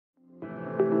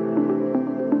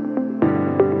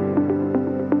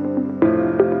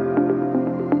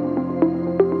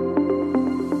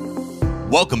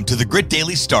Welcome to the Grit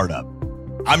Daily Startup.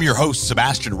 I'm your host,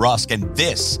 Sebastian Rusk, and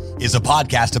this is a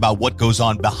podcast about what goes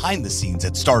on behind the scenes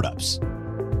at startups.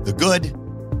 The good,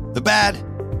 the bad,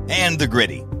 and the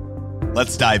gritty.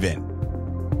 Let's dive in.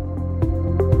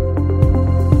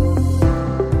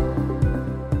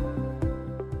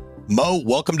 Mo,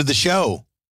 welcome to the show.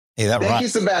 Hey, Thank you,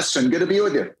 Sebastian. Good to be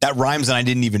with you. That rhymes, and I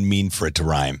didn't even mean for it to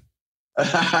rhyme.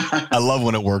 I love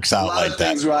when it works out like that. A lot of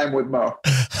things rhyme with Mo.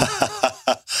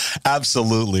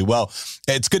 Absolutely. Well,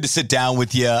 it's good to sit down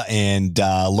with you and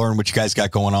learn what you guys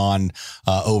got going on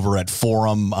over at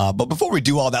Forum. But before we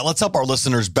do all that, let's help our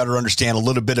listeners better understand a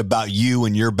little bit about you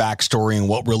and your backstory and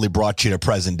what really brought you to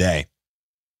present day.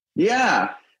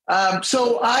 Yeah.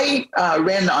 So I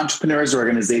ran the Entrepreneurs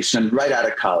Organization right out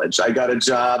of college. I got a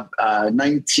job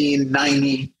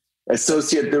 1990,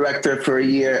 associate director for a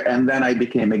year, and then I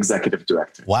became executive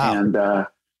director. Wow. And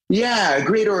yeah, a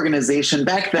great organization.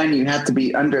 Back then, you had to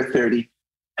be under 30,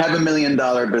 have $1 million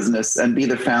business, and be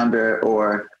the founder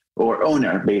or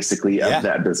owner, basically, of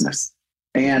that business.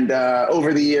 And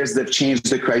over the years, they've changed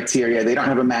the criteria. They don't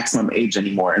have a maximum age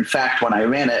anymore. In fact, when I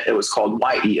ran it, it was called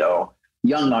YEO,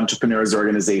 Young Entrepreneurs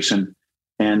Organization.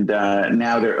 And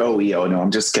now they're OEO. No,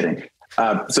 I'm just kidding.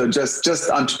 So just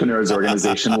Entrepreneurs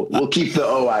Organization. We'll keep the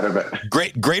O out of it.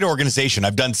 Great organization.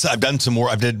 I've done some more.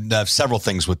 I've done several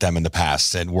things with them in the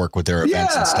past and work with their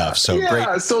events and stuff. So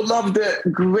great. So loved it.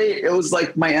 Great. It was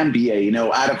like my MBA,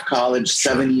 out of college,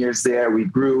 7 years there. We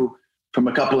grew from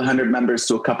a couple of hundred members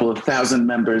to a couple of thousand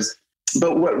members.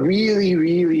 But what really,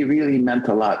 really, really meant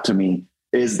a lot to me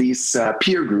is these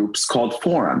peer groups called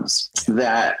forums.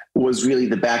 That was really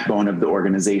the backbone of the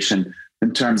organization,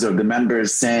 in terms of the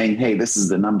members saying, hey, this is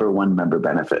the number one member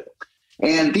benefit.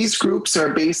 And these groups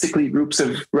are basically groups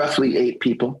of roughly 8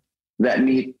 people that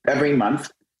meet every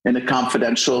month in a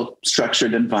confidential,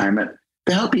 structured environment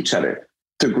to help each other,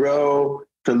 to grow,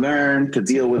 to learn, to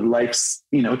deal with life's,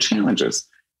 challenges.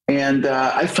 And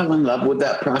I fell in love with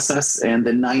that process. And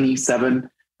in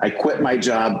 97, I quit my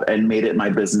job and made it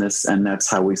my business. And that's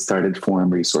how we started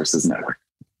Forum Resources Network.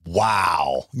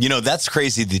 Wow. That's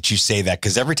crazy that you say that,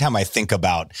 because every time I think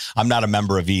about, I'm not a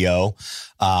member of EO,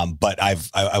 but I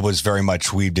was very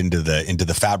much weaved into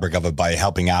the fabric of it by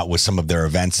helping out with some of their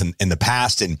events in the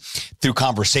past. And through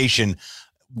conversation,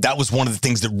 that was one of the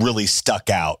things that really stuck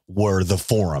out were the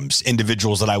forums,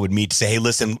 individuals that I would meet to say, hey,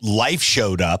 listen, life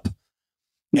showed up.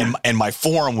 Yeah. And my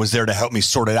forum was there to help me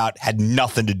sort it out. Had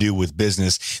nothing to do with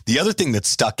business. The other thing that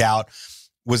stuck out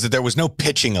was that there was no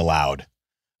pitching allowed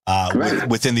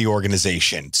within the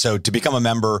organization. So to become a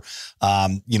member,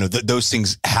 those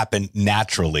things happen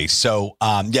naturally. So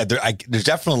there's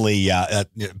definitely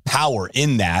power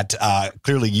in that.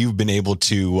 Clearly, you've been able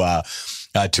to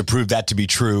prove that to be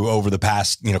true over the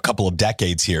past couple of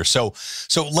decades here. So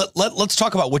let's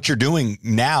talk about what you're doing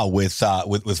now with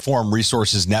Forum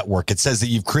Resources Network. It says that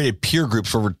you've created peer groups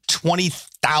for over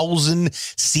 20,000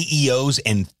 CEOs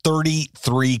in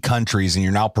 33 countries, and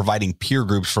you're now providing peer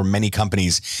groups for many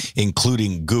companies,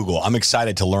 including Google. I'm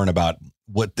excited to learn about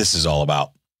what this is all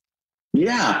about.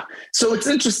 Yeah. So it's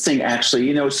interesting,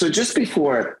 actually, so just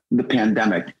before the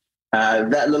pandemic,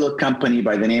 that little company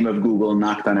by the name of Google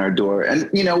knocked on our door. And,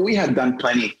 we had done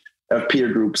plenty of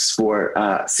peer groups for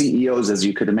CEOs, as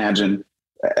you could imagine,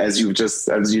 as you just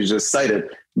cited.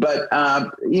 But,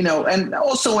 and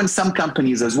also in some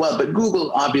companies as well. But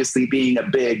Google, obviously being a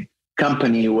big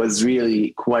company, was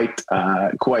really quite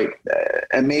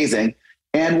amazing.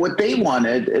 And what they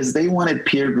wanted is they wanted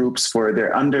peer groups for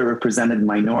their underrepresented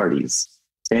minorities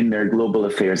in their global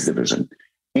affairs division.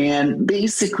 And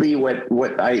basically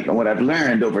what I've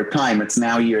learned over time, it's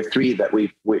now year 3 that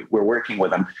we're working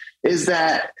with them, is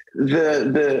that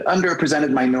the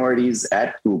underrepresented minorities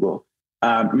at Google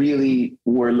really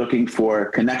were looking for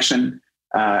connection.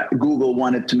 Google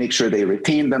wanted to make sure they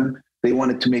retained them. They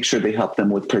wanted to make sure they helped them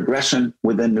with progression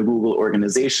within the Google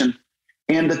organization.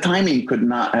 And the timing could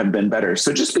not have been better.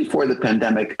 So just before the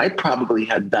pandemic, I probably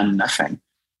had done nothing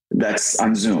that's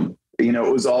on Zoom. It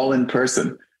was all in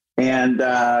person. And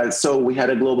so we had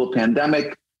a global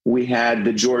pandemic. We had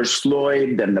the George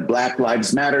Floyd and the Black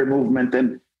Lives Matter movement.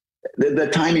 And the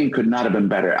timing could not have been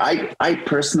better. I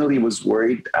personally was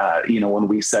worried, when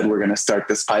we said we're going to start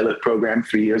this pilot program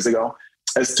 3 years ago,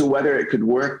 as to whether it could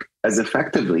work as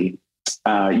effectively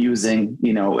using,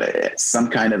 some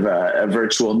kind of a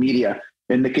virtual media.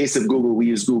 In the case of Google, we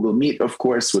use Google Meet, of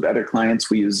course. With other clients,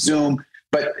 we use Zoom.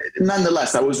 But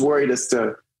nonetheless, I was worried as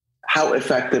to how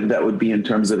effective that would be in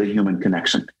terms of the human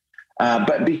connection.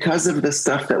 But because of the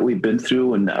stuff that we've been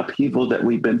through and the upheaval that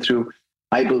we've been through,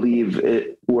 I believe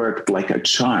it worked like a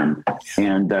charm.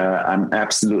 And I'm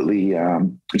absolutely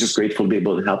just grateful to be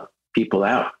able to help people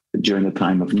out during a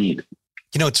time of need.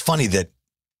 It's funny that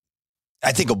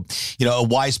I think, a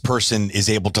wise person is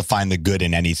able to find the good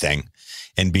in anything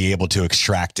and be able to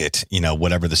extract it,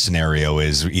 whatever the scenario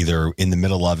is, either in the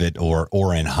middle of it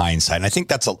or in hindsight. And I think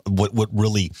that's what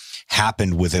really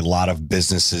happened with a lot of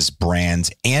businesses,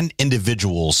 brands, and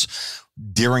individuals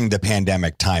during the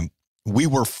pandemic time. We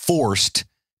were forced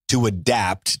to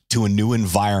adapt to a new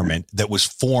environment that was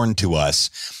foreign to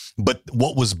us. But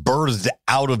what was birthed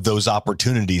out of those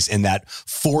opportunities and that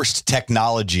forced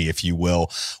technology, if you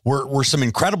will, were some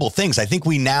incredible things. I think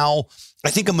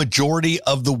a majority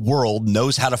of the world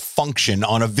knows how to function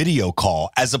on a video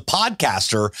call. As a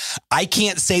podcaster, I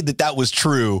can't say that was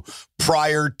true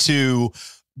prior to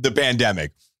the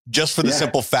pandemic, just for the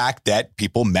simple fact that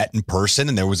people met in person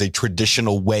and there was a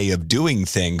traditional way of doing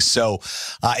things. So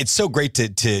it's so great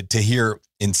to hear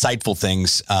insightful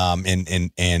things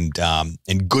and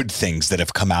good things that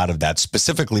have come out of that,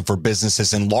 specifically for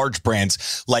businesses and large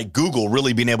brands like Google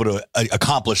really being able to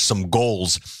accomplish some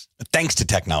goals thanks to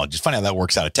technology. It's funny how that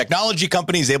works out. A technology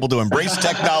company is able to embrace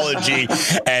technology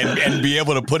and be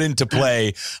able to put into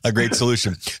play a great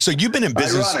solution. So you've been in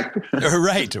business,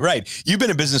 right. You've been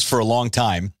in business for a long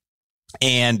time,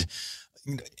 and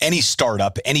any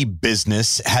startup, any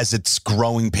business has its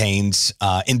growing pains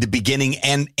in the beginning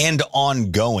and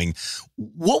ongoing.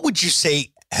 What would you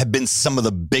say have been some of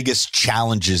the biggest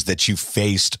challenges that you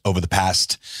faced over the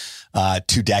past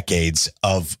 2 decades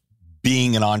of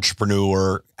being an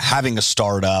entrepreneur, having a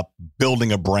startup,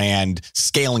 building a brand,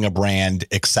 scaling a brand,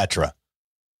 etc.?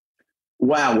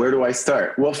 Wow, where do I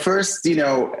start? Well, first, in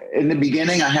the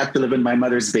beginning, I had to live in my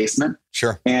mother's basement.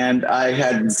 Sure. And I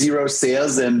had 0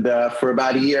 sales. And for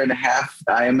about a year and a half,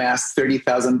 I amassed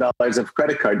 $30,000 of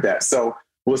credit card debt. So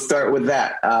we'll start with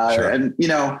that. Sure. And,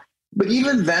 but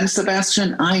even then,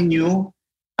 Sebastian, I knew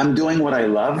I'm doing what I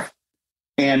love.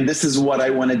 And this is what I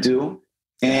want to do.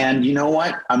 And you know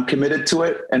what? I'm committed to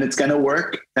it, and it's going to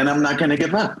work, and I'm not going to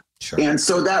give up. Sure. And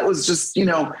so that was just,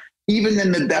 even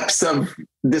in the depths of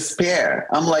despair,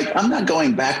 I'm like, I'm not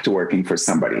going back to working for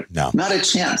somebody. No, not a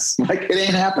chance. Like, it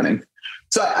ain't happening.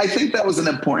 So I think that was an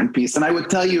important piece. And I would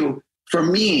tell you, for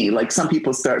me, like, some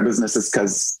people start businesses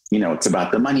because, it's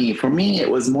about the money. For me, it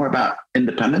was more about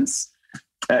independence.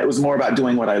 It was more about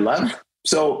doing what I love.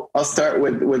 So I'll start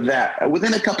with that.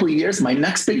 Within a couple of years, my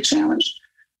next big challenge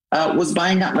was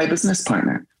buying out my business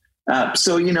partner.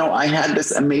 So, I had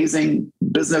this amazing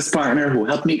business partner who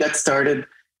helped me get started.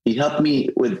 He helped me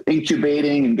with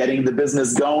incubating and getting the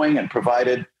business going and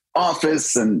provided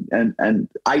office and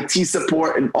IT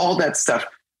support and all that stuff.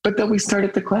 But then we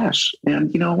started to clash.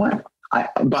 And you know what?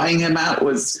 Buying him out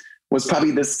was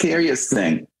probably the scariest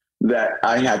thing that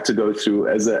I had to go through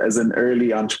as an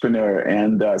early entrepreneur.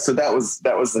 And so that was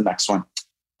the next one.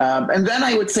 And then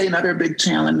I would say another big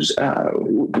challenge.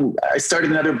 I started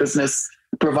another business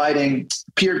providing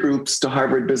peer groups to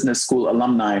Harvard Business School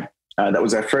alumni. That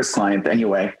was our first client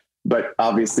anyway, but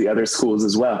obviously other schools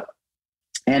as well.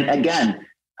 And again,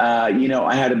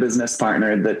 I had a business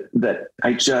partner that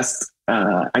I just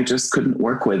couldn't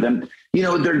work with. And,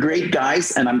 they're great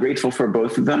guys, and I'm grateful for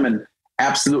both of them. And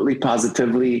absolutely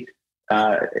positively,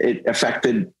 it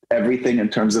affected everything in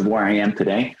terms of where I am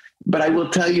today. But I will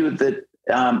tell you that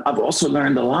I've also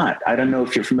learned a lot. I don't know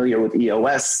if you're familiar with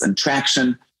EOS and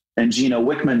Traction and Gino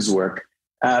Wickman's work,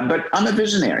 but I'm a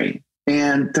visionary.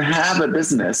 And to have a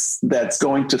business that's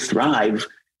going to thrive,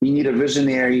 you need a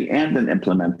visionary and an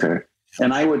implementer.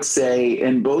 And I would say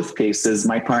in both cases,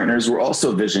 my partners were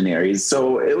also visionaries.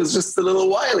 So it was just a little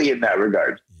wily in that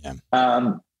regard. Yeah.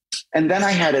 And then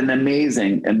I had an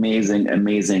amazing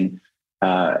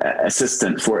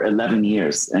assistant for 11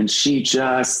 years. And she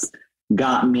just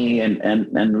got me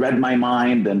and read my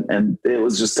mind. And it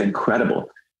was just incredible.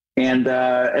 And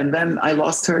then I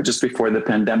lost her just before the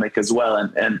pandemic as well.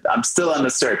 And I'm still on the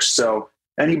search. So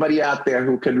anybody out there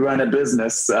who could run a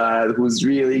business, who's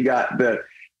really got the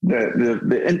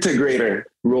integrator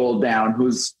role down,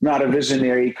 who's not a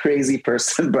visionary, crazy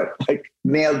person, but like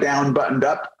nailed down, buttoned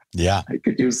up. Yeah. I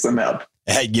could use some help.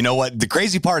 Hey, you know what? The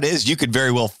crazy part is you could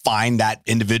very well find that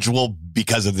individual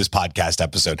because of this podcast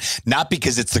episode, not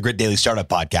because it's the Grit Daily Startup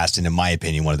Podcast. And in my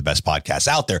opinion, one of the best podcasts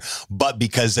out there, but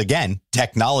because again,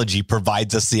 technology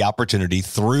provides us the opportunity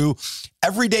through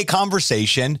everyday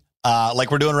conversation,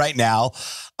 like we're doing right now,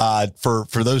 for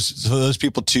those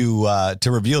people to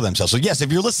reveal themselves. So yes,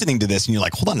 if you're listening to this and you're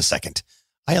like, hold on a second,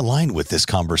 I align with this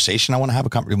conversation. I want to have a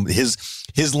conversation.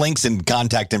 His links and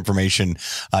contact information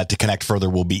to connect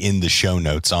further will be in the show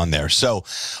notes on there. So,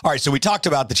 all right. So we talked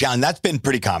about the challenge. That's been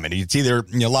pretty common. It's either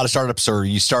a lot of startups, or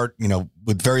you start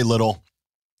with very little,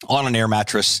 on an air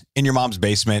mattress, in your mom's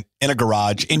basement, in a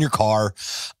garage, in your car,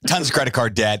 tons of credit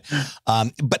card debt.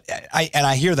 But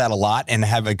I hear that a lot, and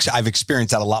I've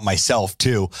experienced that a lot myself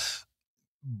too.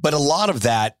 But a lot of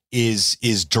that is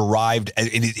derived.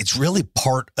 It's really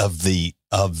part of it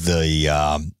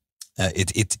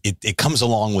comes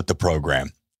along with the program.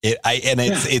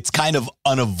 It's kind of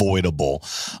unavoidable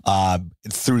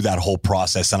through that whole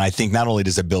process. And I think not only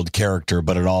does it build character,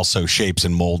 but it also shapes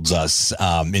and molds us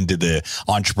into the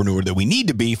entrepreneur that we need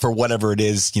to be for whatever it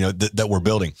is, that we're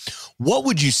building. What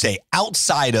would you say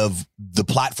outside of the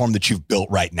platform that you've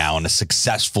built right now and a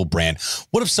successful brand?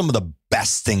 What are some of the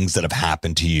best things that have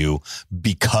happened to you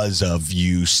because of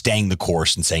you staying the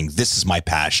course and saying, this is my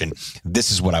passion.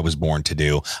 This is what I was born to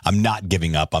do. I'm not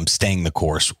giving up. I'm staying the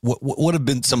course. What have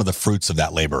been some of the fruits of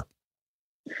that labor?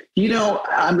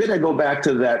 I'm going to go back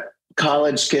to that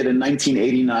college kid in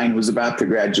 1989 who was about to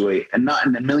graduate, and not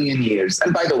in a million years.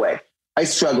 And by the way, I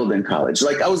struggled in college.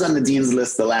 Like, I was on the dean's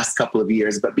list the last couple of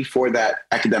years, but before that,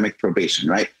 academic probation,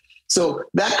 right? So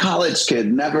that college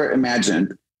kid never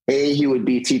imagined he would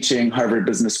be teaching Harvard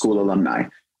Business School alumni,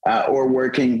 or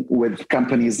working with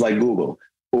companies like Google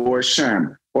or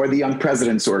SHRM or the Young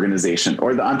Presidents Organization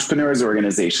or the Entrepreneurs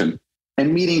Organization,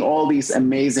 and meeting all these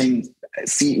amazing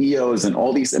CEOs and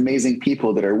all these amazing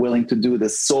people that are willing to do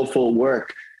this soulful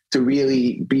work to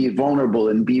really be vulnerable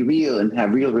and be real and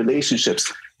have real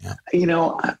relationships. Yeah.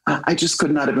 I just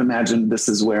could not have imagined this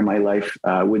is where my life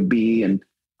would be. And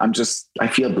I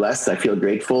feel blessed. I feel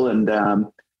grateful. And,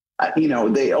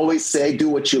 they always say, do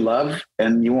what you love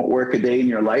and you won't work a day in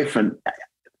your life. And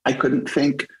I couldn't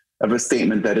think of a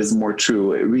statement that is more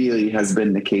true. It really has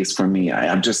been the case for me.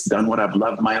 I've just done what I've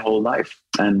loved my whole life.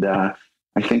 And I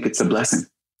think it's a blessing.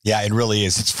 Yeah, it really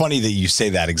is. It's funny that you say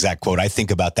that exact quote. I think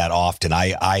about that often.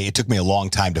 It took me a long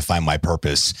time to find my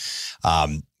purpose.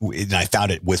 And I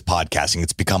found it with podcasting.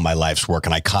 It's become my life's work.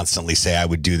 And I constantly say I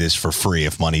would do this for free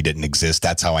if money didn't exist.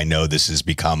 That's how I know this has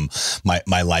become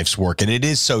my life's work. And it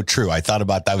is so true. I thought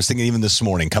about that. I was thinking even this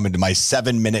morning, coming to my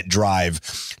 7-minute drive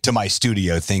to my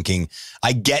studio, thinking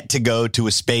I get to go to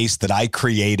a space that I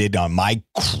created on my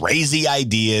crazy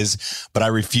ideas, but I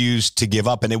refused to give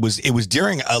up. And it was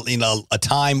during a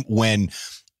time when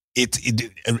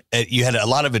you had a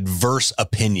lot of adverse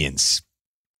opinions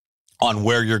on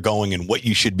where you're going and what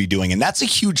you should be doing. And that's a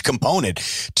huge component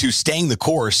to staying the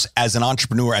course as an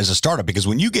entrepreneur, as a startup, because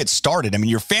when you get started,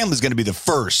 your family's going to be the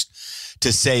first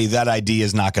to say that idea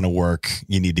is not going to work.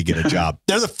 You need to get a job.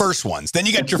 They're the first ones. Then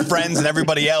you got your friends and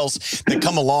everybody else that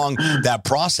come along that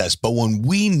process. But when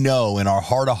we know in our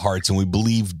heart of hearts and we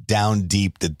believe down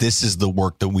deep that this is the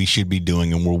work that we should be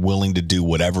doing and we're willing to do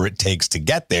whatever it takes to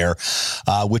get there,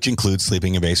 which includes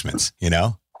sleeping in basements,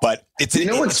 But it's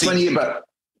what's funny about.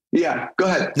 Yeah, go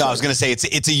ahead. No, I was going to say it's a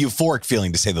euphoric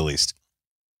feeling, to say the least.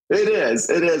 It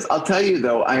is. I'll tell you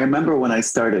though, I remember when I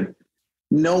started,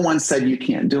 no one said you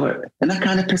can't do it. And that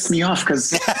kind of pissed me off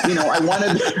because, I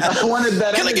wanted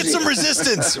that. Can I get some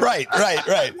resistance? Right.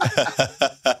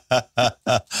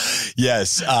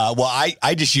 Yes. Well,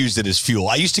 I just used it as fuel.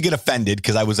 I used to get offended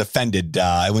because I was offended.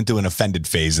 I went through an offended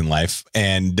phase in life,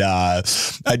 and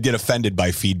I'd get offended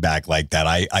by feedback like that.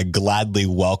 I gladly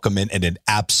welcome it, and it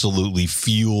absolutely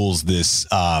fuels this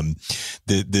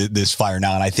this fire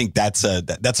now. And I think that's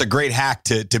a great hack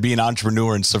to be an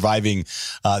entrepreneur and surviving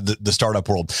the startup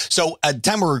world. So at the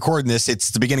time we're recording this, it's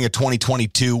the beginning of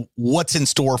 2022. What's in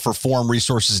store for Forum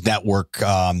Resources Network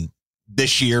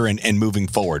this year and moving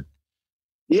forward?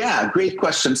 Yeah, great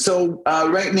question. So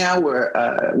right now we're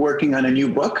working on a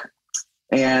new book,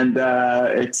 and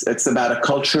it's about a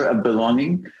culture of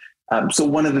belonging. So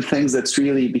one of the things that's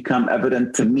really become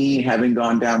evident to me, having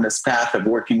gone down this path of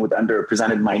working with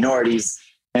underrepresented minorities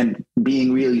and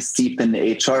being really steeped in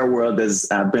the HR world, has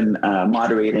been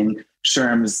moderating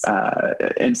SHRM's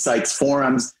Insights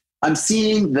forums, I'm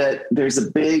seeing that there's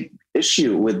a big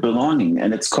issue with belonging,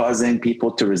 and it's causing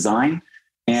people to resign.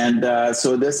 And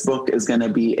so this book is going to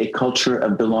be a culture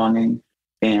of belonging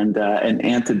and an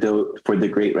antidote for the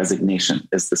Great Resignation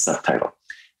is the subtitle.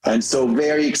 And so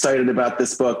very excited about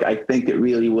this book. I think it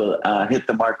really will hit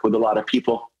the mark with a lot of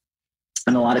people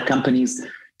and a lot of companies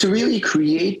to really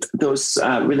create those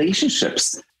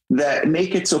relationships that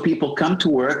make it so people come to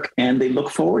work and they look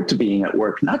forward to being at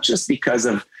work, not just because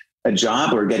of a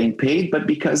job or getting paid, but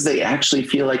because they actually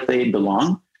feel like they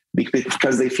belong,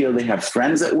 because they feel they have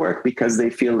friends at work, because they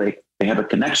feel like they have a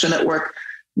connection at work,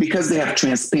 because they have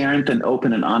transparent and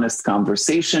open and honest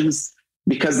conversations,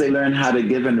 because they learn how to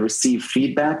give and receive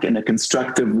feedback in a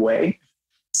constructive way.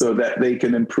 so that they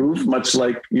can improve, much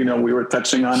like, we were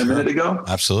touching on a minute ago.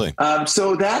 Absolutely.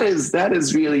 So that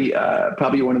is really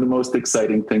probably one of the most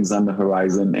exciting things on the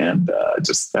horizon, and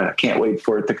just can't wait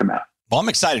for it to come out. Well, I'm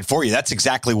excited for you. That's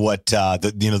exactly what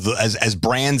as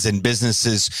brands and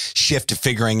businesses shift to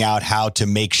figuring out how to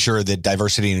make sure that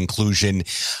diversity and inclusion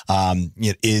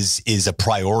is a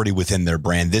priority within their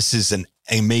brand. This is an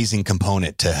amazing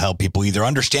component to help people either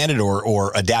understand it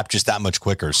or adapt just that much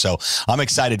quicker. So I'm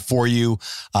excited for you,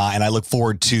 and I look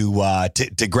forward to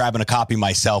grabbing a copy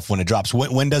myself when it drops.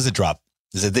 When does it drop?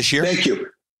 Is it this year? Thank you.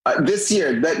 This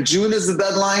year. That June is the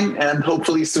deadline, and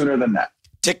hopefully sooner than that.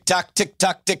 Tick tock, tick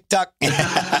tock, tick tock.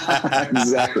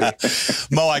 Exactly.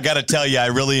 Mo, I got to tell you, I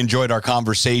really enjoyed our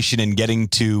conversation and getting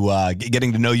to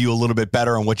know you a little bit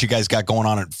better and what you guys got going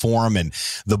on at Forum and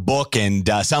the book. And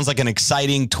sounds like an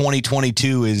exciting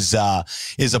 2022 is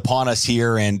upon us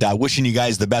here. And wishing you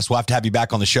guys the best. We'll have to have you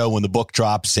back on the show when the book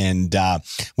drops, and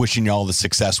wishing you all the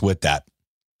success with that.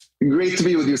 Great to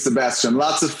be with you, Sebastian.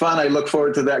 Lots of fun. I look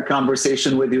forward to that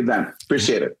conversation with you then.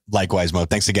 Appreciate it. Likewise, Mo.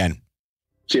 Thanks again.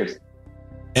 Cheers.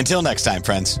 Until next time,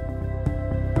 friends.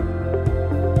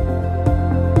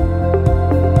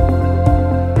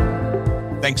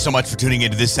 Thanks so much for tuning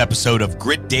into this episode of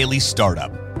Grit Daily Startup.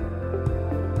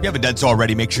 If you haven't done so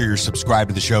already, make sure you're subscribed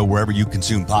to the show wherever you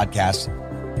consume podcasts.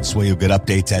 This way you'll get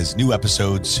updates as new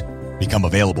episodes become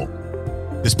available.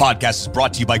 This podcast is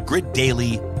brought to you by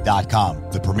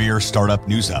gritdaily.com, the premier startup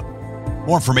news hub.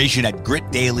 More information at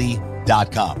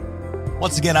gritdaily.com.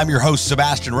 Once again, I'm your host,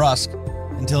 Sebastian Rusk.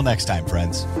 Until next time,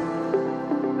 friends.